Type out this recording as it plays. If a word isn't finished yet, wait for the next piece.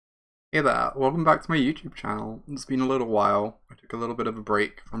Hey there, welcome back to my YouTube channel. It's been a little while. I took a little bit of a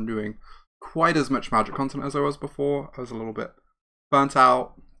break from doing quite as much Magic content as I was before. I was a little bit burnt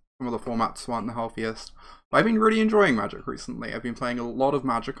out. Some of the formats weren't the healthiest. But I've been really enjoying Magic recently. I've been playing a lot of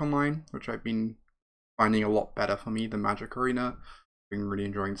Magic Online, which I've been finding a lot better for me than Magic Arena. I've been really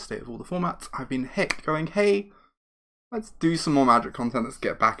enjoying the state of all the formats. I've been going, hey, let's do some more Magic content. Let's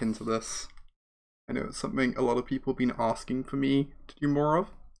get back into this. I know it's something a lot of people have been asking for me to do more of.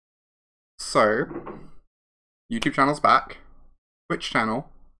 So, YouTube channel's back, Twitch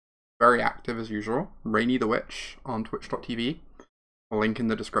channel, very active as usual, Rainy the Witch on twitch.tv, a link in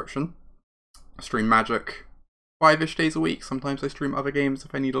the description. I stream Magic 5-ish days a week, sometimes I stream other games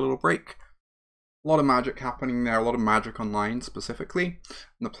if I need a little break. A lot of Magic happening there, a lot of Magic Online specifically,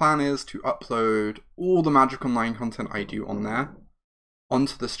 and the plan is to upload all the Magic Online content I do on there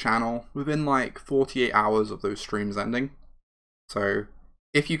onto this channel within like 48 hours of those streams ending. So,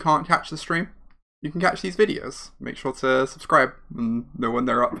 if you can't catch the stream, you can catch these videos. Make sure to subscribe and know when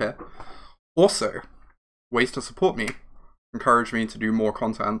they're up here. Also, ways to support me. Encourage me to do more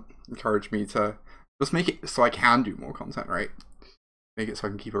content. Encourage me to just make it so I can do more content, right? Make it so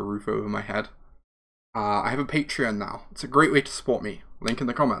I can keep a roof over my head. I have a Patreon now. It's a great way to support me. Link in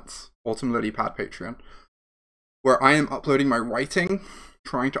the comments. autumnlilypad Patreon. Where I am uploading my writing,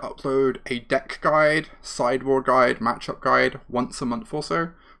 trying to upload a deck guide, sideboard guide, matchup guide once a month or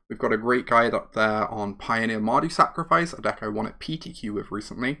so. We've got a great guide up there on Pioneer Mardu Sacrifice, a deck I won at PTQ with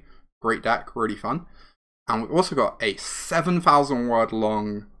recently. Great deck, really fun. And we've also got a 7,000 word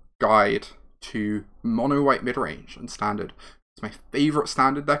long guide to mono white midrange and standard. It's my favorite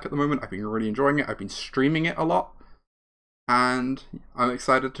standard deck at the moment. I've been really enjoying it. I've been streaming it a lot. And I'm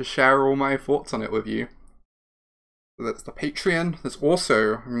excited to share all my thoughts on it with you. So that's the Patreon. There's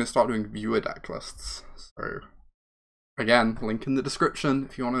also, I'm going to start doing viewer deck lists. So, again, link in the description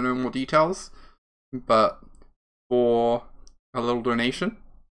if you want to know more details. But for a little donation,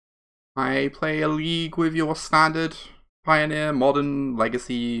 I play a league with your standard Pioneer, Modern,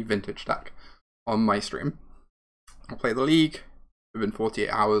 Legacy, Vintage deck on my stream. I'll play the league. Within 48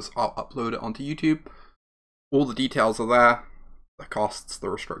 hours, I'll upload it onto YouTube. All the details are there. The costs, the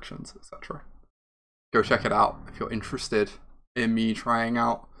restrictions, etc. Go check it out if you're interested in me trying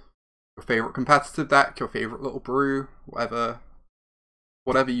out your favorite competitive deck, your favorite little brew, whatever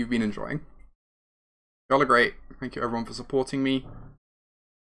you've been enjoying. Y'all are great. Thank you everyone for supporting me.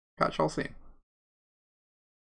 Catch y'all soon.